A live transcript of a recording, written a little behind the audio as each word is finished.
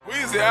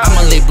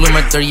I'm a late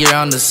bloomer, third year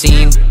on the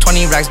scene.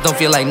 20 racks don't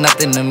feel like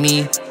nothing to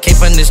me. Came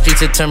from the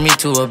streets, it turned me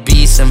to a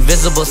beast.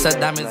 Invisible set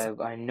diamonds. Like,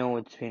 I know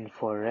it's been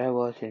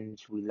forever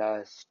since we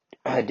last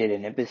did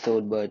an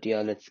episode, but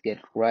yeah, let's get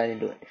right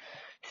into it.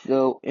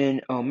 So,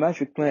 in match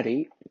week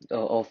 20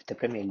 of the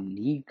Premier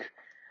League,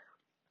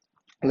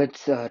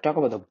 let's talk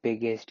about the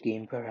biggest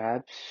game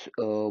perhaps,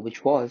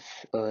 which was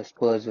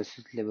Spurs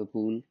versus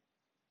Liverpool.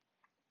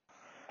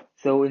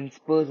 So, in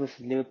Spurs versus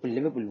Liverpool,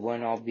 Liverpool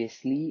won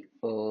obviously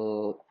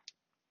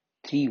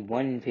 3-1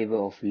 in favor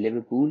of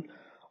Liverpool.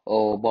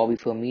 Bobby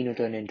Firmino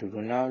turned into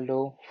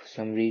Ronaldo for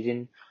some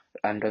reason.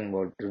 I'm talking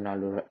about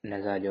Ronaldo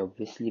Nazario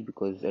obviously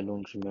because I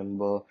don't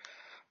remember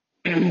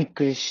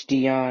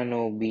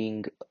Cristiano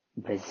being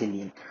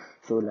Brazilian.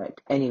 So like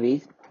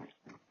anyways,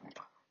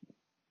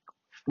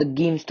 the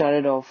game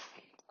started off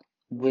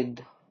with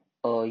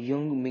a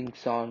Young Min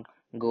Son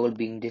goal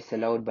being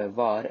disallowed by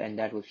VAR, and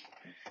that was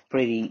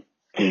pretty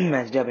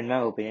messed up in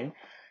my opinion.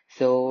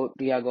 So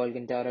Thiago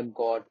Alcantara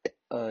got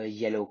a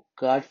yellow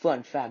card.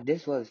 Fun fact: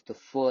 this was the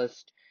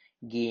first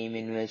game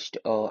in which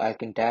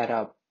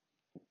Alcantara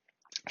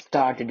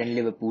started and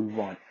Liverpool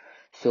won.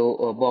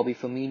 So Bobby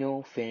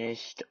Firmino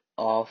finished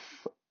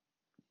off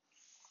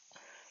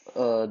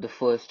the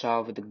first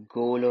half with a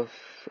goal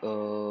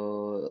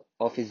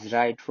of his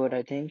right foot,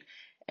 I think,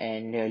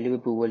 and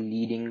Liverpool were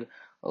leading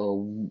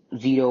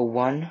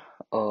 0-1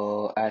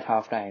 at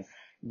halftime.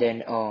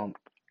 Then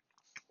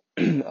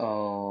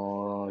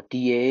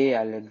TA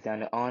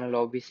Alexander Arnold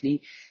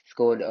obviously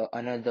scored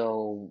another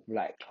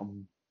like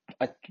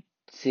I'd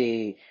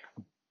say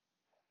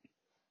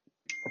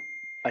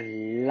a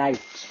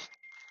lightning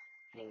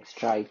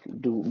strike.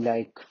 Do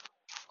like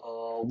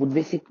would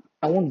basic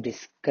I won't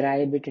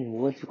describe it in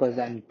words because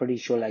I'm pretty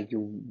sure like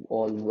you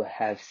all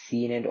have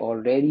seen it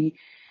already.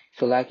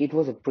 So like it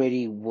was a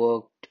pretty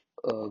worked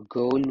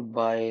goal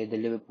by the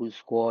Liverpool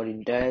squad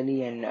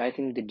entirely, and I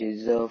think they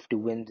deserve to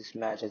win this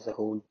match as a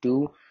whole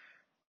too.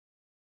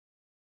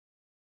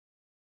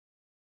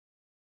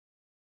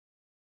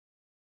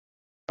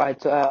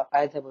 Right, so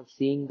as I was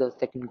saying, the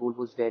second goal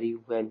was very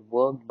well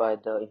worked by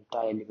the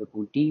entire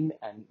Liverpool team,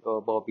 and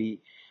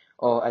Bobby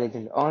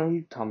Alexander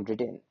Arnold thumped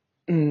it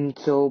in.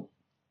 So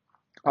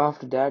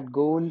after that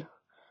goal,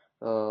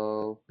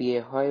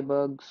 Pierre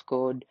Højbjerg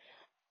scored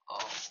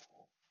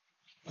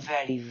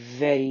very,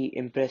 very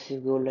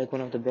impressive goal, like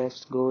one of the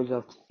best goals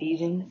of the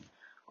season.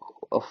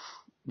 Of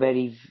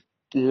very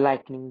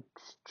lightning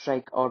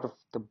strike out of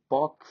the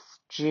box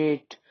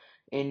straight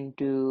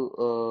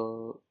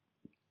into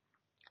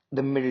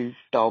the middle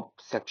top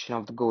section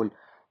of the goal.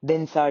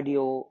 Then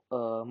Sadio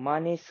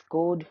Mane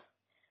scored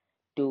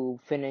to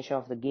finish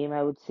off the game,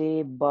 I would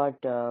say.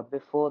 But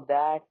before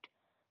that,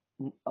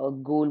 a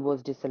goal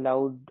was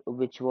disallowed,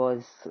 which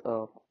was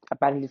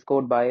apparently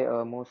scored by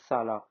Mo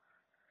Salah.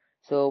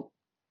 So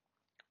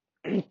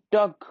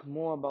talk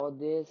more about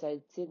this.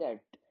 I'd say that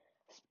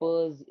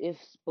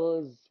if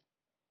Spurs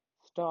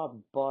stopped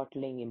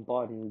bottling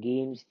important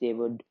games, they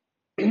would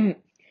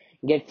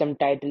get some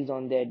titles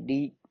on their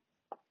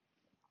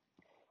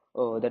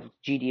that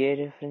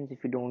GTA reference.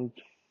 If you don't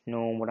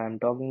know what I'm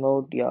talking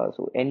about, yeah.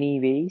 So,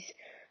 anyways,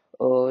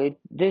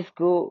 this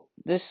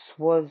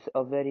was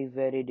a very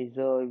very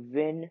deserved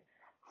win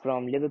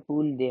from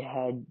Liverpool. They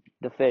had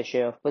the fair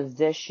share of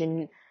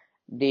possession.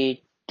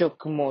 They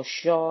took more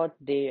shots.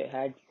 They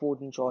had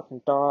 14 shots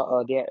on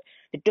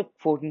they took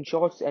 14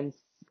 shots and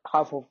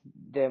half of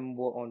them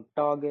were on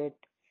target.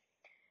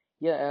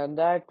 Yeah, and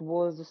that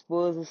was the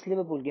Spurs vs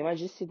Liverpool game. I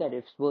just say that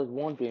if Spurs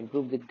want to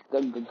improve, they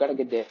gotta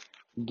get their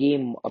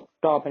game up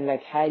top. And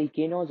like Harry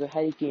Kane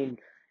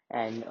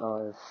and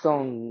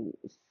Son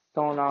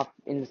up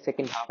in the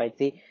second half, I'd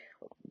say,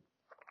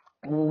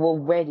 were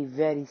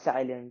very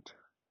silent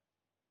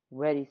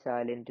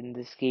in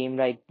this game.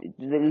 Like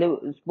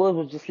Spurs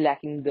was just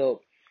lacking the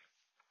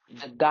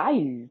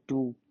guile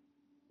to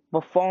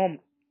perform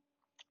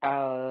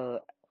uh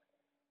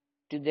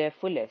to their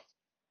fullest.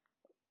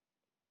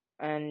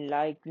 And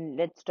like,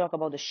 let's talk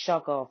about the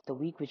shocker of the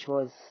week, which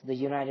was the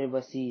United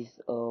versus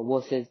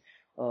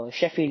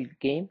Sheffield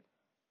game,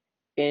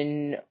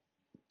 in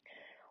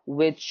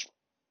which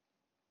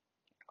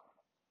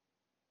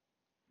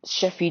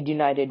Sheffield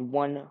United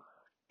won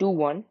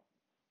 2-1.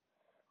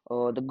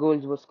 The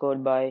goals were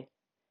scored by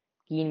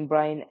Keane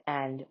Bryan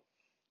and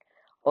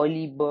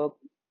Oliver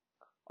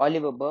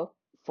Oliver Burke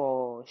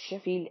for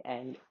Sheffield,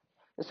 and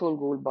the sole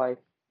goal by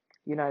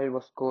United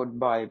was scored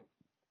by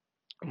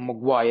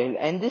Maguire.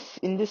 And this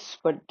in this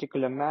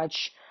particular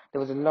match, there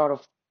was a lot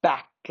of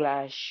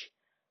backlash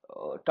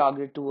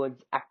targeted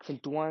towards Axel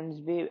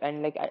Tuanzebe,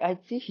 and like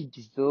I'd say he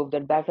deserved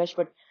that backlash,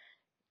 but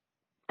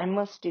I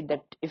must state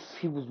that if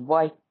he was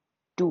white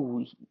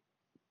too,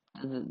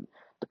 the,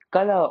 the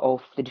color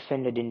of the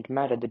defender didn't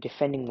matter. The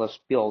defending was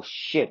pure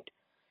shit.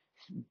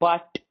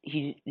 But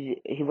he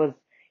was,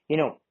 you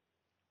know,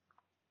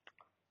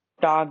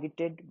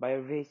 targeted by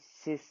a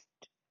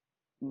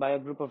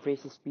group of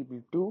racist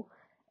people too.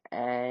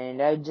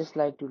 And I'd just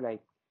like to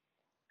like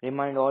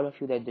remind all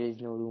of you that there is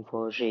no room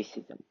for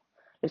racism.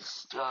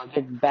 let's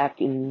get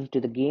back into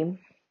the game.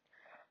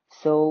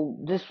 So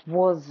this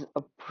was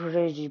a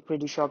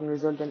pretty shocking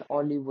result, and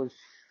Ollie was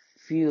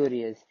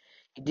furious.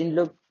 He didn't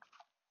look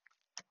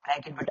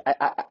like it, but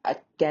I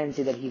can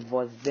say that he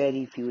was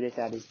very furious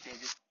at his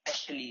players,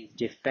 especially his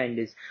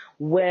defenders.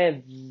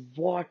 Where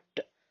what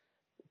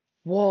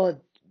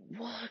what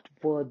what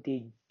were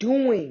they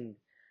doing,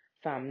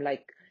 fam?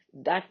 Like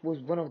that was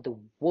one of the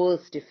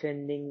worst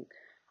defending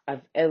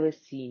I've ever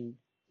seen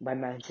by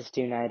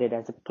Manchester United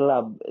as a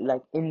club,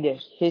 like in their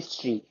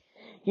history.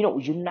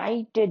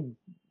 United,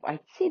 I'd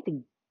say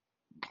they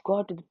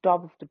got to the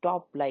top of the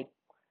top. Like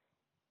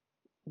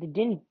they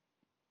didn't.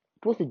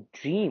 It was a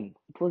dream.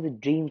 It was a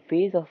dream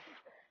phase of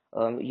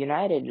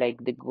United.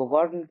 Like they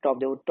got on the top.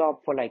 They were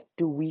top for like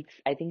 2 weeks,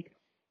 I think.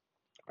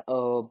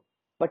 Uh,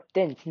 but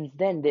then since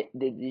then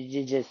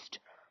they just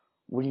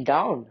went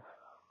down.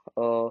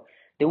 Uh,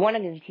 they won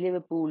against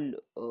Liverpool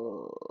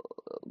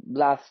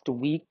last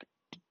week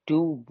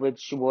too,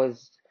 which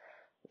was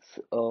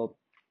uh,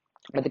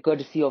 at the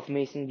courtesy of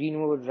Mason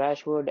Greenwood,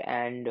 Rashford,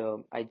 and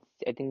I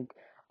think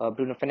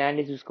Bruno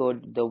Fernandes, who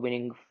scored the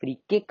winning free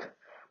kick.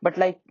 But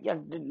like yeah,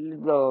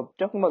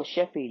 talking about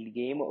Sheffield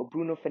game,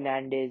 Bruno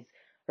Fernandes,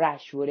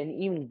 Rashford, and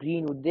even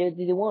Greenwood,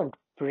 they weren't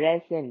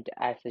present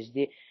as such.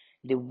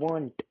 They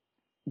weren't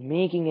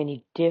making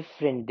any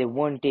difference. They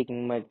weren't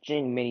taking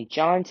many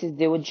chances.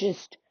 They were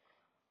just,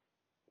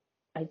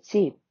 I'd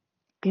say,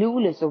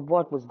 clueless of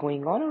what was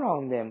going on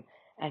around them.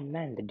 And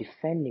man, the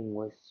defending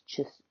was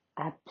just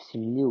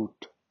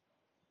absolute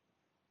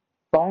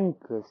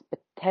bonkers,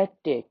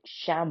 pathetic,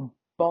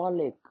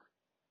 shambolic.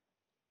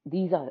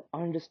 These are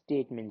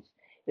understatements.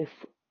 If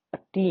a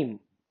team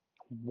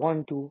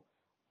want to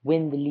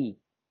win the league,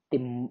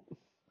 they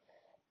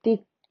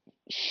they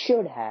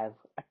should have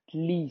at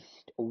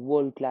least a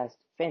world-class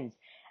defense.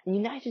 And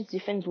United's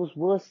defense was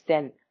worse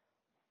than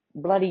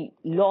bloody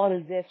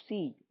Laurels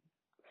FC.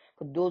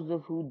 For those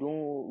of who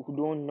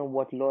don't know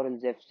what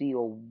Laurels FC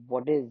or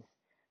what is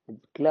the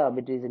club,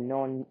 it is a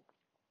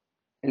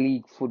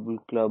non-league football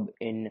club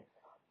in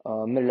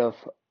middle of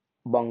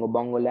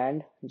Bongo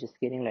land. Just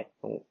kidding, like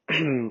no,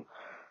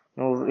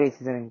 no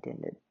racism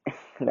intended.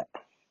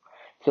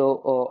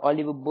 So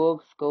Oliver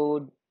Burke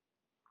scored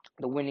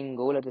the winning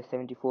goal at the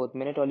 74th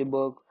minute. Oliver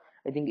Burke,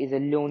 I think, is a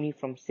loanee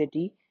from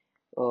City,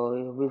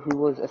 who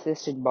was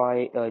assisted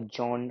by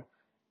John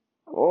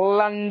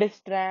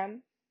Lundstram.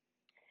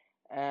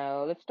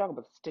 Let's talk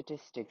about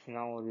statistics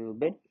now a little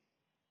bit.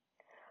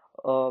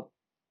 Uh,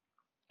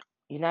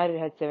 United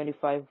had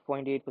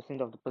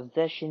 75.8% of the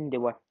possession. They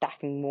were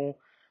attacking more,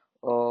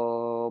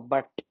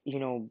 but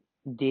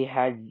they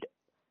had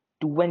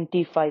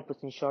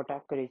 25% shot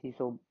accuracy.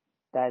 So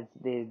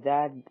there's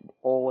that,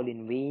 all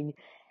in vain.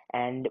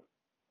 And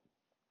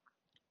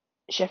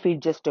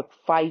Sheffield just took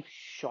 5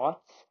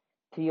 shots,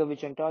 three of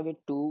which on target,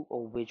 two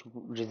of which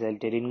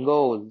resulted in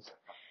goals.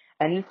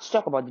 And let's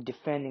talk about the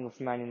defending of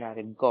Man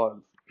United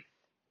goals.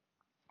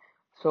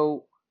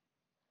 So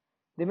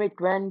they made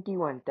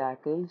 21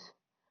 tackles.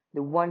 They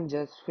won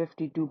just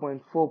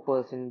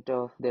 52.4%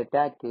 of their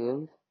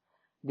tackles.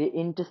 They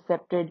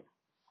intercepted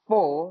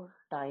 4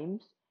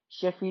 times.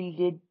 Sheffield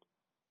did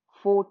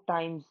 4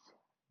 times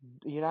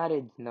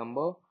United's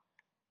number.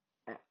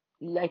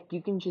 Like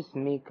you can just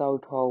make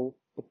out how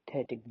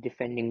pathetic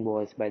defending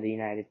was by the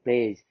United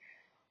players.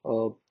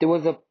 There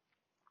was a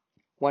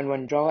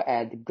 1-1 draw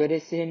at the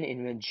Goodison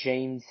in which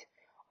James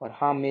or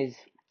James,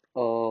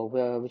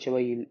 whichever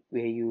way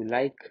you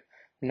like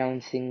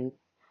pronouncing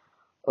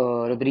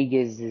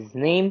Rodriguez's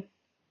name.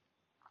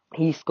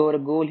 He scored a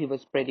goal. He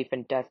was pretty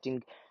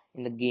fantastic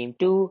in the game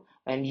too.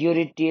 And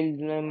Yuri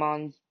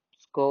Tielemans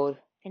scored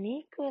an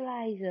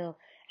equalizer.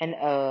 And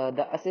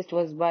the assist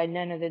was by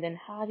none other than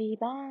Harvey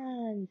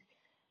Barnes,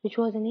 which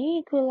was an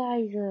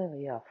equalizer.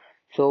 Yeah.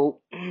 So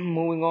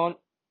moving on,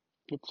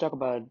 let's talk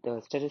about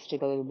the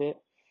statistic a little bit.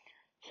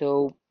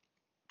 So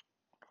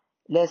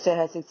Leicester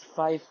has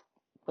 65%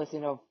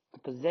 of the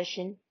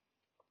possession.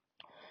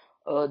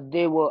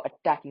 They were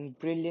attacking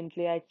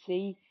brilliantly, I'd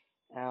say.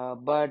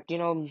 But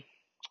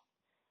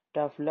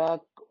tough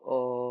luck.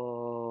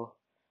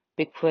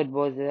 Pickford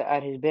was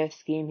at his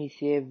best game. He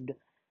saved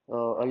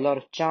a lot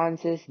of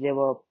chances. There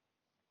were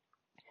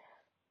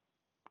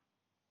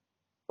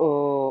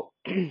uh,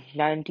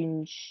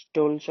 19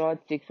 total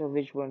shots, 6 of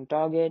which were on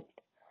target.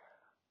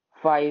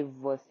 5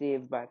 were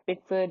saved by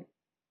Pickford.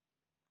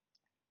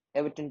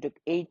 Everton took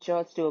 8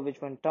 shots, 2 of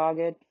which were on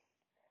target.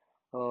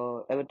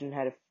 Everton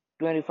had a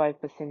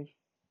 25%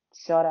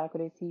 shot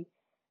accuracy,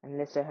 and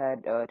Leicester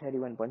had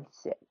 31.6.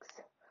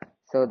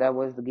 So that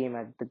was the game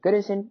at the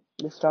Goodison.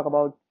 Let's talk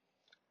about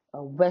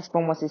West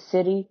Brom versus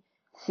City.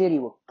 City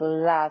were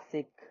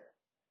classic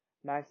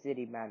Man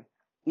City, man.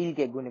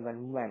 Ilkay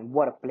Gundogan, man,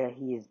 what a player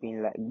he has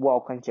been. Like,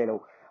 wow, Cancelo,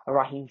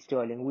 Raheem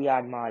Sterling,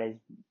 Riyad Mahrez.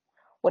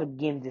 What a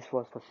game this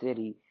was for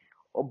City.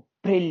 A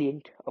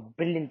brilliant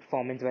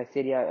performance by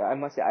City. I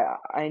must say,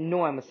 I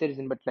know I'm a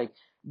citizen, but like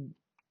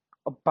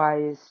a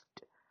biased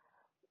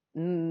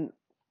mm,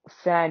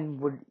 fan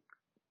would,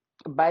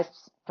 a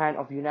biased fan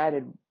of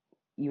United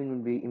even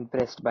would be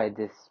impressed by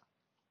this.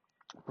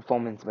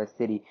 performance by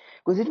City,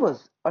 because it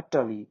was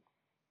utterly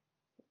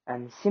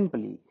and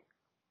simply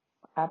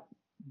ab-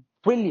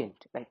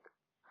 brilliant.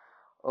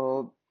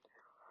 Uh,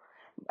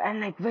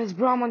 like West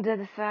Brom on the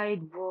other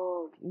side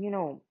were,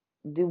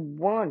 they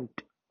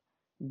weren't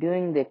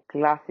doing the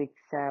classic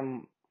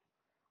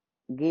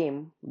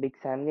Big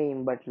Sam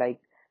game, but like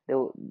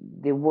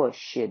they were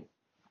shit.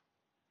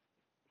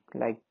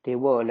 Like they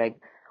were like,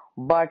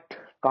 but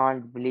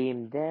can't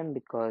blame them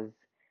because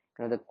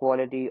the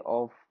quality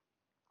of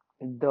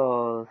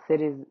the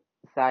series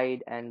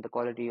side and the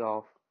quality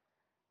of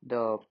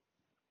the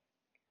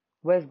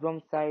West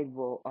Brom side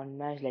were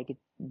unmatched.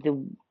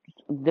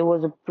 There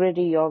was a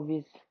pretty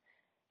obvious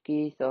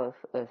case of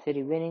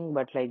City winning,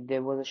 but like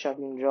there was a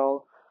shocking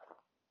draw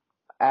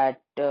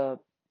at the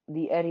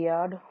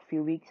Etihad a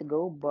few weeks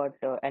ago. But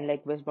and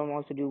like West Brom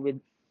also do with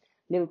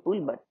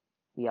Liverpool, but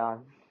yeah,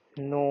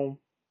 no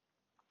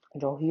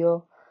draw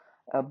here.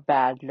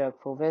 Bad luck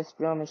for West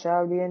Bromwich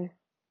Albion.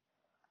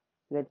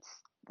 Let's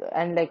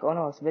and like on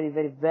a very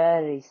very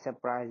very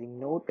surprising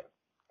note,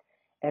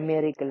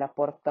 Emerick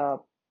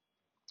Laporta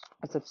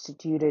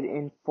substituted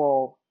in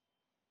for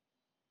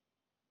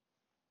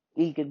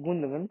Ilkay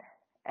Gundogan,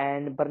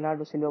 and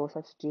Bernardo Silva was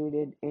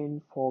substituted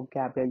in for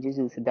Gabriel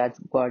Jesus. So that's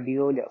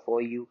Guardiola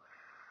for you.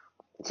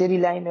 City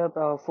lined up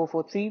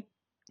 4-4-3,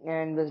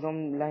 and West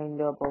Brom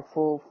lined up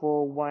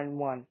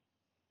 4-4-1-1.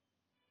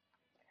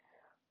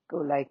 So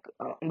like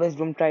West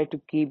Brom tried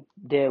to keep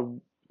their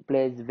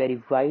players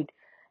very wide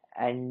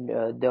and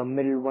the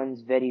middle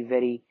ones very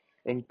very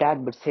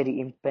intact, but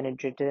City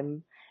penetrated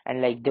them,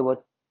 and like there were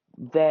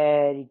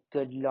very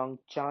good long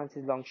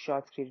chances, long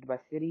shots created by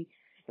City.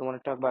 I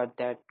want to talk about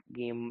that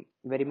game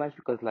very much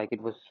because like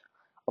it was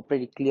a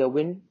pretty clear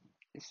win.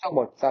 Let's talk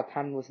about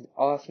Southampton versus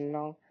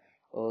Arsenal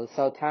now.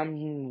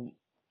 Southampton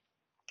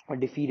were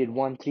defeated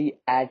 1-3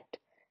 at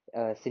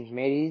St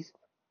Mary's.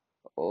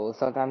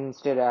 Southampton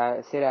sit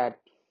at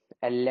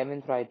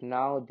 11th right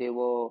now. They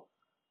were,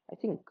 I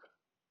think,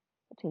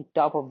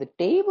 top of the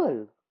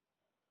table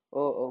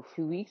a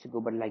few weeks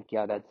ago, but like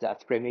yeah,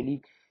 that's Premier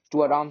League.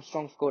 Stuart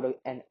Armstrong scored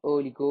an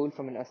early goal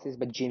from an assist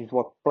by James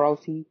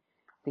Ward-Prowse. I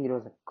think it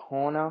was a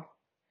corner.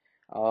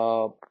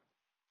 Uh,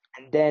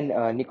 and then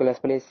Nicolas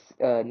Pepe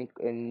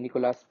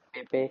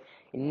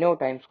in no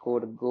time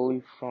scored a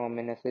goal from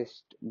an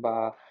assist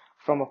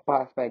from a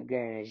pass by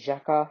Granit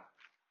Xhaka.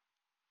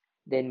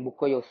 Then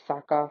Bukayo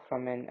Saka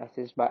from an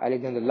assist by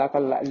Alexander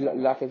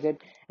Lacazette,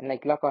 and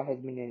like Laka has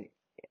been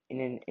in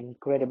an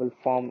incredible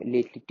form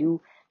lately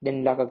too.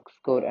 Then Laka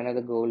scored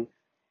another goal,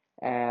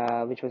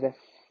 which was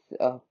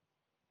a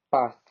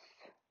pass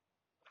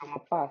from a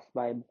pass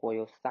by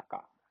Bukayo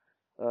Saka.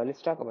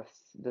 Let's talk about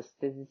the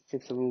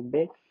statistics a little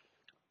bit.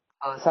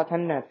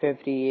 Southampton had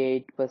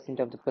 58%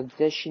 of the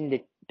possession.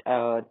 They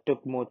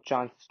took more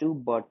chances too,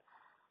 but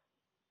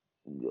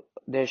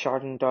their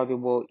shot and target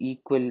were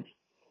equal.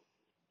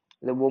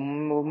 They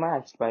were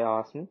matched by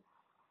Arsenal,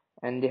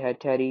 and they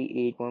had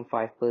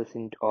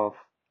 38.5% of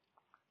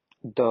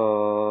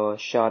the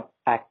shot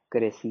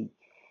accuracy.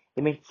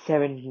 They made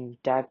 17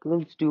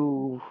 tackles,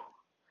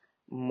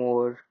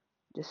 more,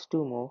 just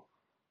two more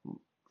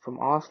from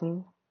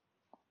Arsenal.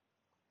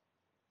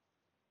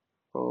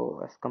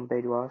 As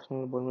compared to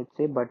Arsenal, one would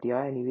say. But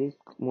yeah, anyways,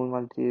 moving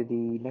on to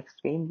the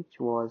next game, which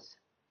was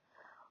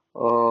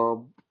uh,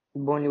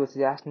 Burnley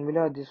versus Aston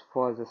Villa. This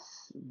was a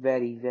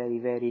very, very,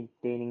 very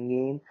entertaining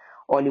game.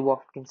 Ollie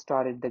Watkins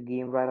started the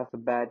game right off the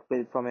bat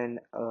from an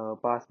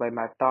pass by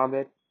Matt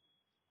Target,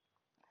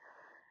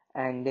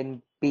 and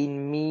then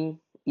Me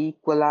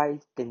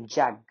equalized. Then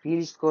Jack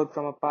Grealish scored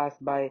from a pass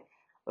by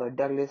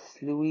Douglas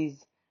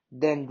Luiz.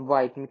 Then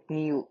Dwight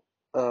McNeil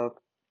uh,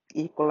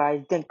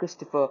 equalized. Then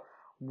Christopher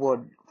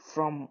Wood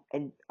from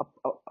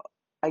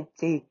I'd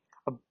say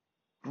a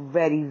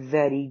very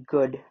very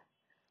good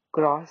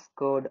cross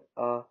scored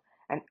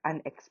an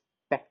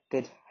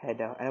unexpected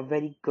header and a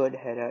very good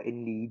header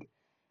indeed.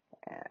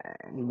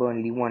 And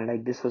Burnley won.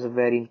 Like this was a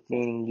very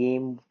entertaining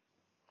game.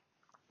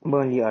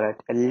 Burnley are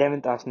at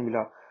 11th. Aston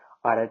Villa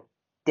are at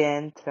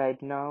 10th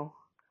right now.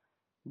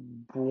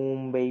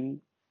 Boom, baby.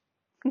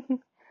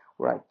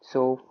 Right,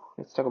 so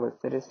let's talk about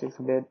statistics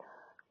a bit.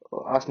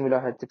 Aston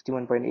Villa had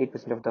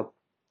 61.8% of the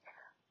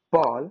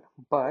ball,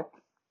 but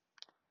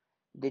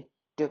they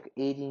took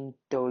 18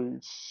 total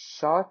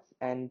shots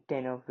and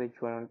 10 of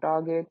which were on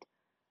target.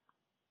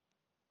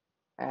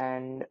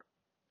 And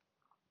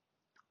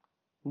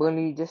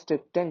Burnley just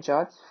took 10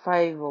 shots,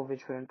 5 of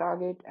which were on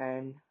target,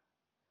 and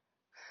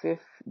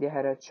fifth, they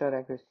had a shot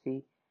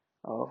accuracy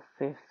of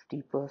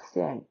 50%.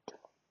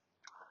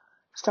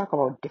 Let's talk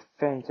about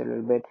defense a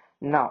little bit.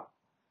 Now,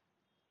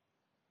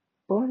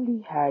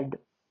 Burnley had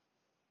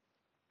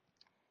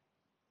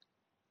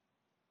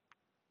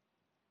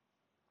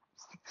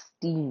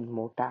 16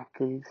 more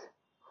tackles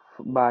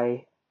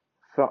by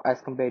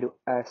as compared to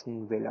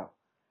Aston Villa,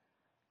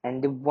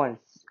 and they won,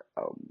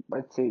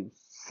 I'd say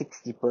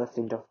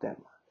 60% of them.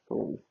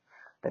 So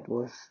that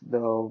was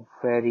the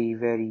very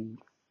very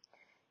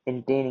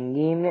entertaining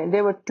game. And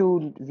there were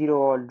 2-0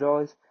 all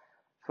draws.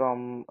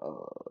 from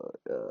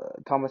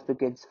Thomas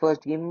Tuchel's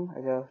first game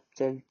as a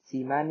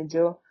Chelsea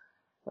manager.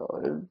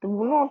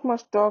 Not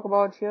much talk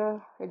about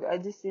here. I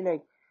just see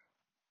like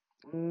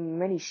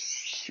many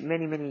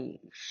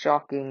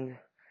shocking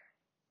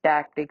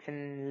tactics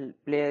and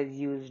players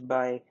used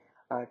by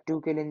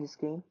Tuchel in this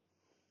game.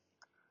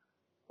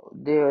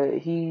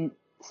 He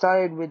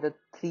started with the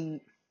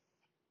three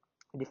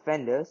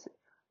defenders,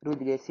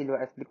 Rudiger, Silva,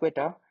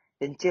 Azpilicueta,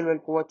 then Chilwell,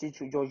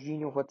 Kovacic,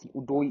 Jorginho,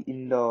 Hudson-Odoi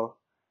in the,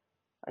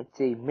 I'd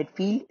say,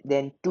 midfield,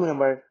 then two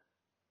number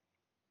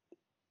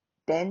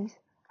 10s,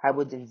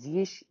 Havertz and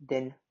Ziyech,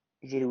 then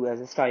Giroud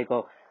as a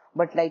striker.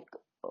 But like,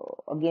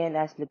 again,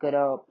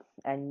 Azpilicueta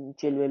and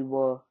Chilwell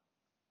were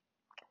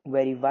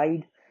very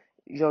wide.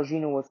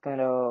 Jorginho was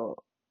kind of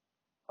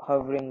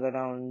hovering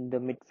around the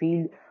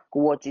midfield.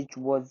 Kovacic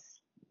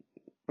was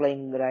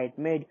playing right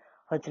mid.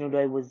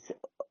 Hudson-Odoi was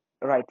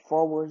right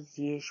forward.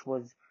 Ziyech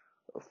was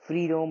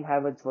free roam.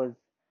 Havertz was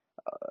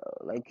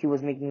like he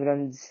was making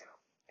runs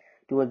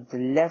towards the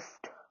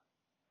left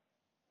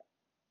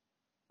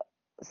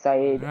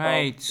side of.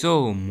 Right,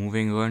 so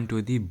moving on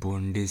to the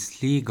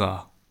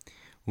Bundesliga,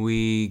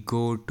 we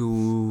go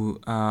to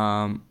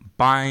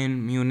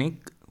Bayern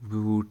Munich,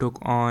 who took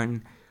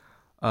on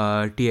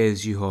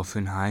TSG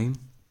Hoffenheim.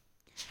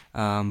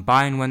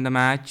 Bayern won the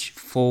match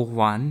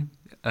 4-1,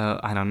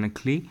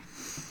 ironically.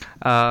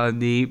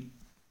 The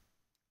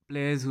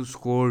players who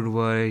scored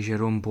were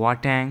Jerome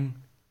Boateng,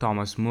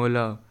 Thomas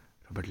Muller,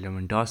 Robert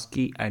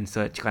Lewandowski, and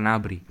Serge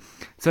Gnabry.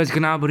 Serge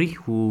Gnabry,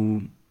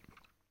 who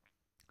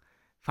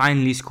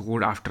finally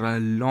scored after a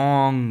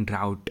long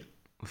drought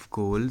of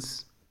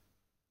goals.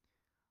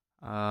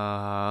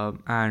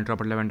 And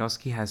Robert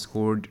Lewandowski has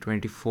scored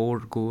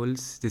 24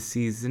 goals this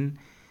season.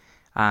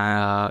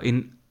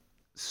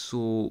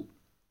 So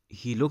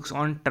he looks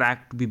on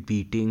track to be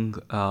beating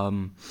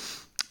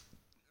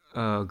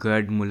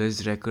Gerd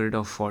Muller's record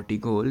of 40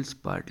 goals,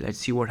 but let's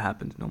see what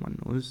happens. No one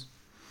knows.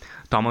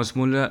 Thomas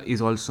Muller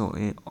is also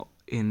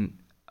in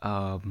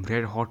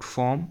red hot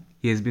form.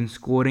 He has been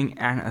scoring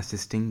and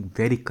assisting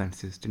very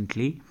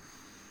consistently.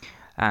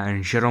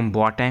 And Jerome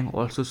Boateng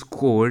also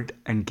scored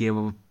and gave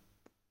a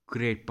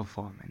great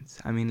performance.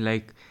 I mean,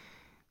 like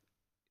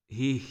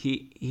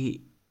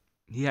he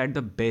had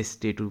the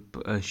best day to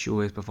show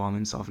his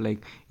performance of.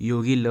 Like,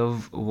 Yogi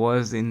Love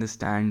was in the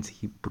stands.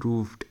 He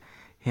proved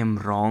him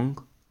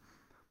wrong.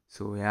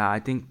 So yeah, I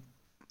think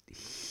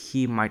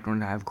he might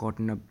not have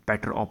gotten a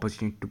better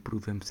opportunity to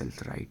prove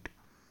himself right.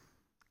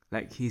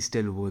 Like, he's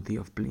still worthy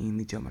of playing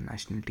the German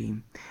national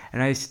team,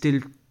 and I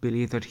still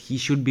believe that he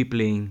should be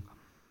playing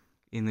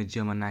in the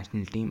German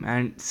national team.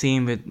 And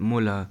same with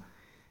Muller.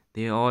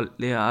 They are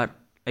the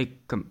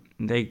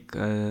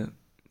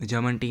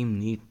German team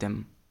need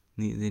them.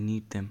 They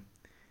need them.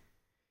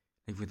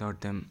 Like,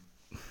 without them,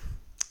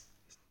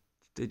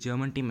 the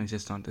German team is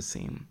just not the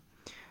same.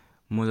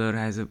 Muller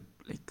has a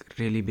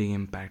really big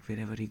impact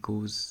wherever he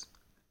goes,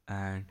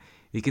 and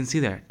we can see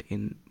that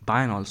in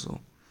Bayern also.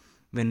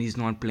 When he's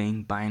not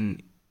playing,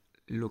 Bayern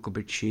look a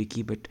bit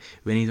shaky, but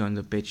when he's on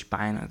the pitch,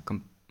 Bayern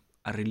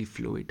are really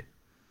fluid.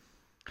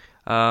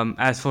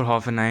 As for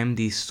Hoffenheim,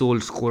 the sole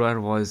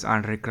scorer was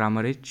Andre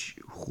Kramaric,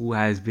 who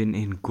has been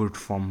in good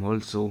form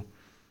also.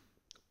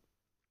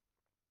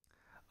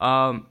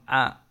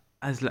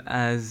 As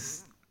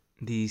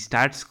the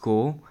stats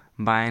go,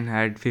 Bayern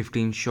had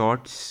 15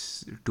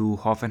 shots to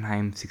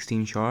Hoffenheim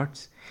 16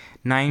 shots.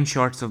 9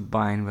 shots of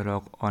Bayern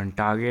were on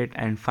target,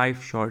 and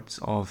 5 shots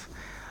of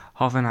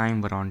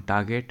Hoffenheim were on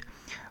target.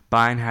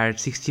 Bayern had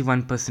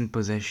 61%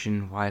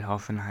 possession, while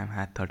Hoffenheim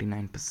had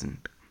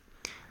 39%.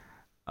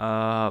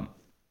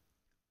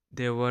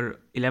 There were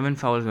 11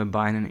 fouls by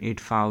Bayern and 8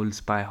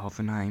 fouls by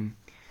Hoffenheim.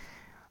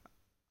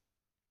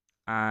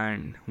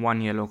 And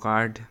 1 yellow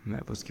card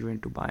that was given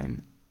to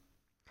Bayern.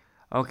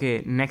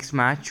 Okay, next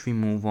match we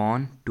move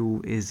on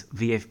to is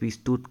VfB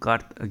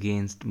Stuttgart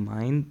against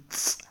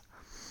Mainz.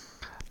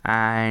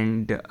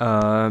 And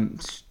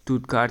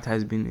Stuttgart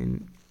has been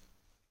in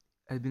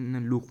a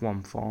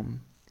lukewarm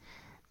form.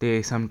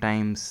 They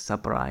sometimes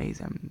surprise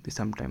and they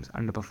sometimes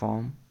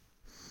underperform.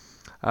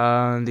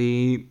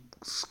 The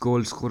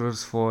goal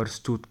scorers for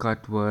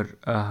Stuttgart were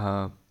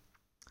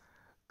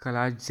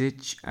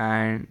Kalajic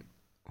and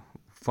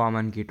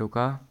Farman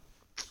Getoka.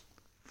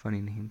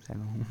 Funny names, I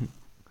know.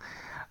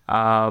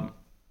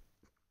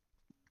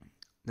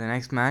 The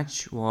next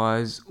match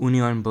was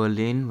Union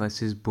Berlin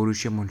versus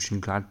Borussia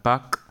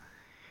Mönchengladbach.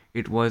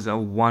 It was a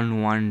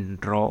 1-1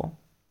 draw,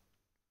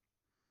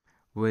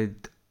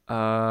 with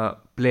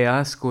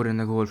Plea scoring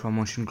a goal for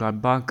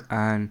Mönchengladbach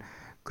and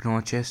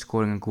Knoche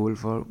scoring a goal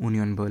for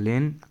Union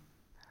Berlin.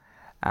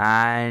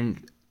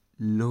 And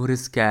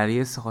Loris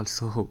Karius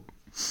also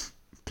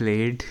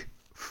played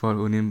for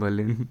Union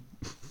Berlin.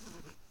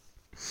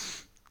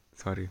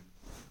 Sorry,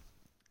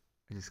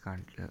 I just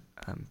can't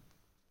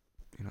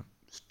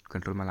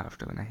control my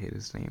laughter when I hear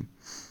his name.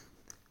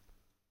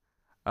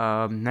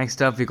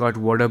 Next up, we got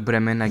Werder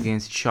Bremen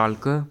against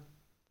Schalke.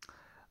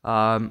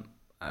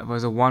 It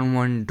was a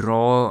 1-1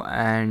 draw,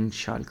 and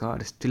Schalke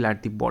are still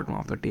at the bottom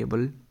of the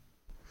table.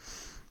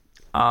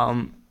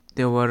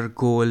 There were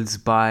goals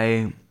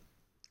by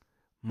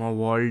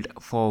Mawald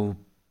for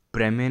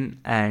Bremen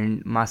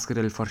and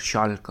Mascarell for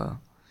Schalke.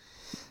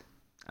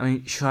 I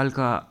mean,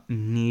 Schalke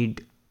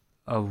need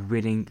a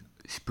winning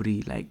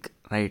spree like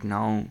right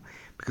now,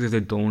 because if they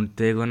don't,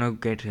 they're gonna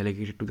get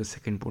relegated to the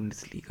second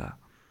Bundesliga,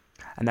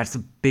 and that's a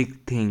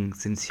big thing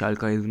since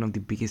Schalke is one of the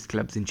biggest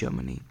clubs in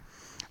Germany.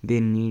 They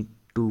need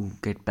to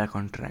get back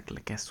on track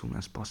like as soon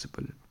as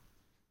possible.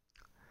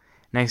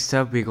 Next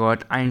up, we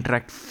got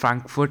Eintracht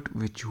Frankfurt,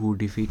 who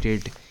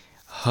defeated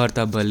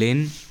Hertha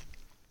Berlin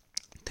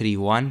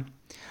 3-1.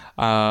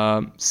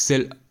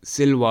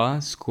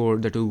 Silva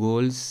scored the 2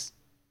 goals,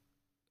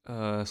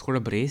 scored a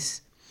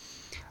brace,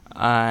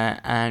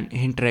 and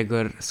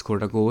Hinteregger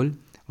scored a goal,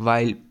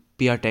 while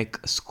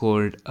Piatek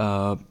scored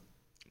a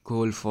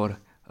goal for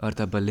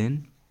Hertha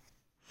Berlin.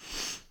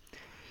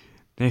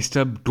 Next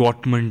up,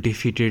 Dortmund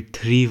defeated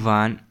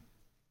 3-1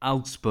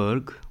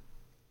 Augsburg.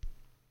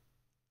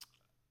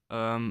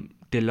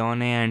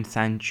 Delone and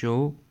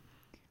Sancho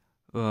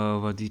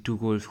were the 2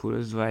 goal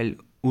scorers, while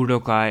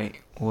Udokai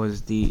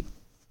was the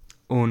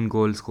own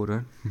goal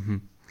scorer.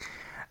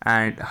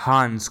 And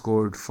Hahn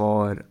scored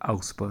for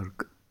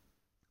Augsburg.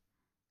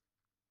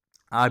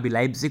 RB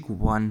Leipzig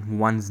won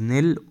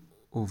 1-0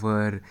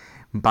 over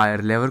Bayer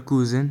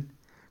Leverkusen.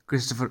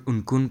 Christopher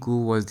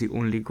Nkunku was the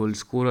only goal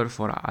scorer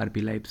for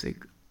RB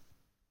Leipzig.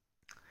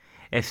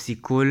 FC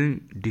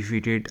Köln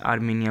defeated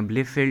Arminia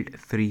Bielefeld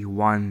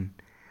 3-1.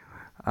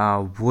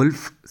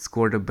 Wolf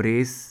scored a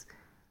brace,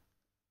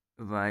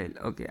 while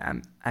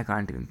I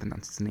can't even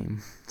pronounce his name.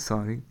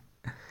 Sorry.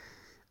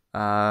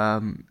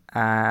 And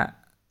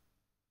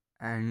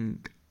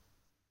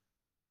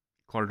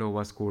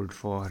Cordova scored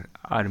for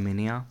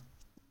Armenia.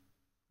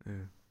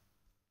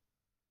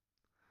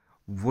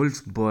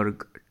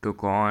 Wolfsburg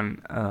took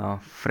on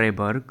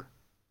Freiburg,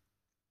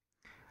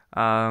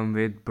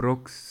 with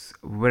Brooks,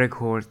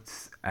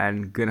 Weghorst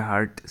and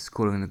Gerhardt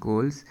scoring the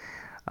goals.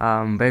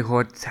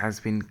 Weghorst has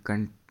been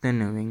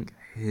continuing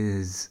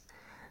his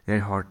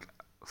red hot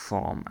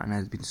form and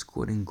has been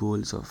scoring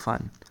goals of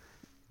fun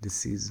this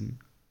season.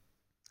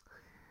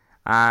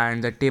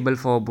 And the table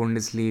for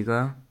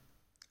Bundesliga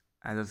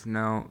as of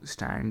now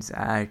stands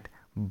at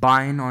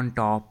Bayern on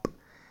top,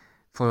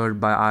 followed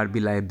by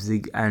RB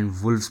Leipzig and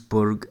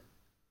Wolfsburg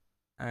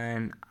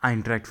and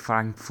Eintracht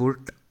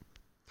Frankfurt.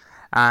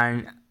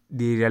 And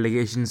the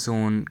relegation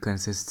zone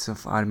consists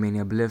of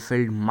Arminia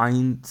Bielefeld,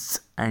 Mainz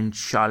and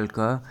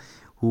Schalke,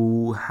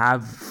 who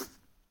have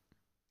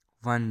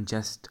won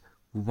just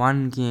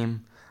 1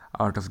 game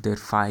out of their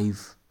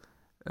 5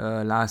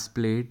 last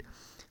played,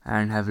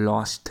 and have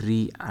lost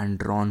 3 and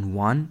drawn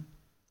 1.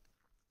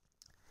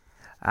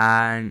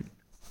 And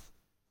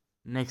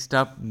next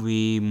up,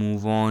 we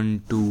move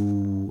on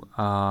to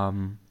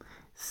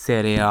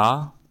Serie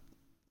A.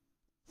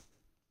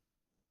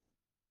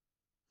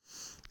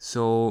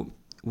 So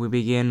we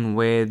begin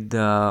with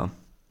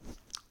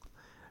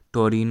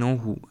Torino,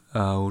 who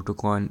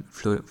took on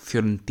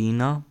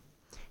Fiorentina.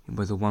 It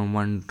was a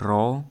 1-1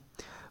 draw.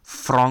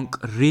 Franck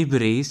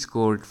Ribéry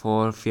scored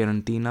for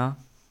Fiorentina,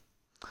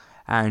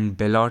 and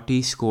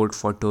Belotti scored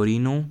for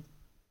Torino.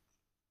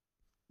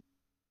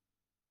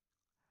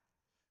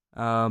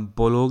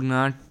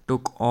 Bologna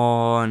took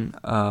on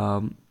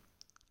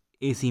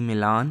AC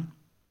Milan.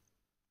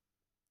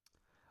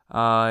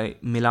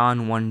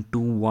 Milan won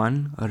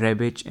 2-1.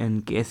 Rebic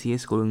and Kessie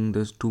scoring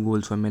those 2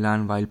 goals for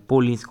Milan, while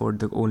Poli scored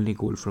the only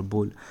goal for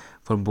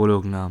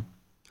Bologna.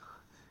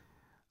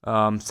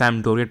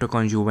 Sampdoria took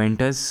on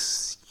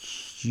Juventus.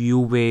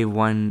 Juve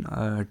won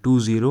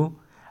 2-0.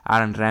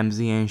 Aaron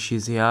Ramsey and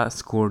Shizia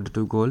scored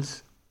 2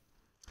 goals.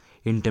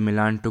 Inter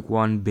Milan took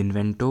on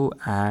Benevento,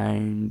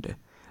 and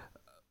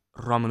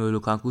Romelu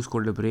Lukaku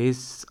scored a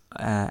brace,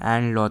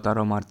 and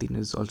Lautaro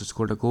Martinez also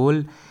scored a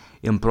goal.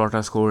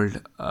 Improta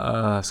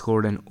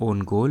scored an own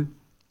goal.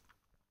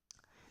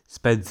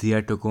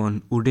 Spezia took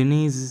on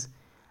Udinese,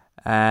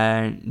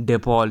 and De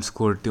Paul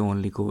scored the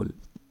only goal.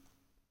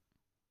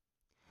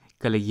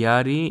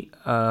 Cagliari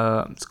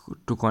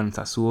took on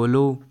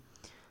Sassuolo.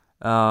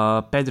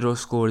 Pedro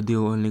scored the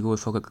only goal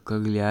for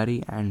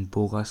Cagliari, and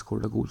Boga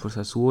scored a goal for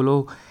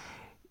Sassuolo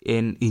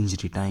in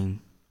injury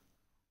time.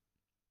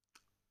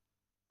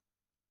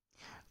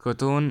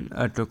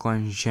 Crotone took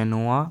on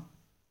Genoa.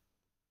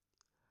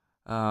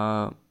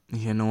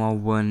 Genoa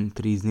won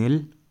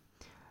 3-0.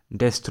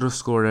 Destro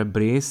scored a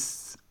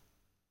brace,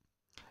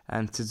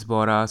 and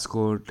Sitsbora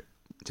scored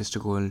just a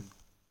goal.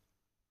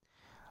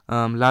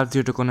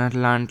 Lazio took on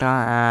Atalanta,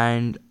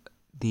 and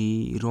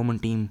the Roman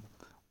team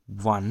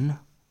won.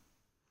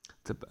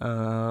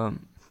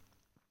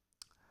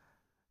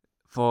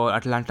 For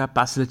Atalanta,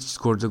 Pasalic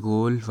scored the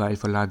goal, while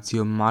for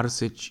Lazio,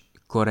 Marusic,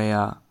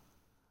 Correa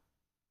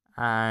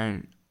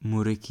and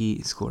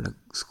Muriqi scored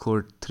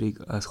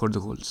the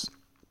goals.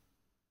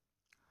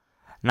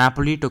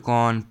 Napoli took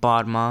on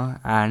Parma,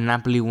 and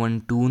Napoli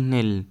won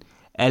 2-0.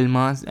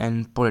 Elmas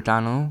and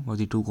Politano were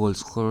the 2 goal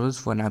scorers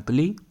for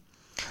Napoli.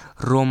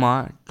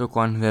 Roma took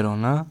on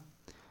Verona.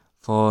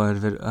 For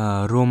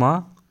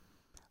Roma,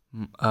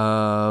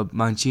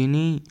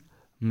 Mancini,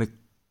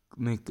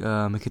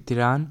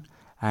 Mkhitaryan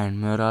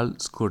and Mayoral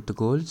scored the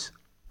goals,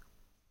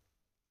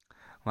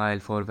 while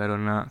for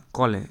Verona,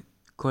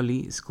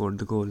 Colli scored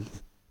the goal.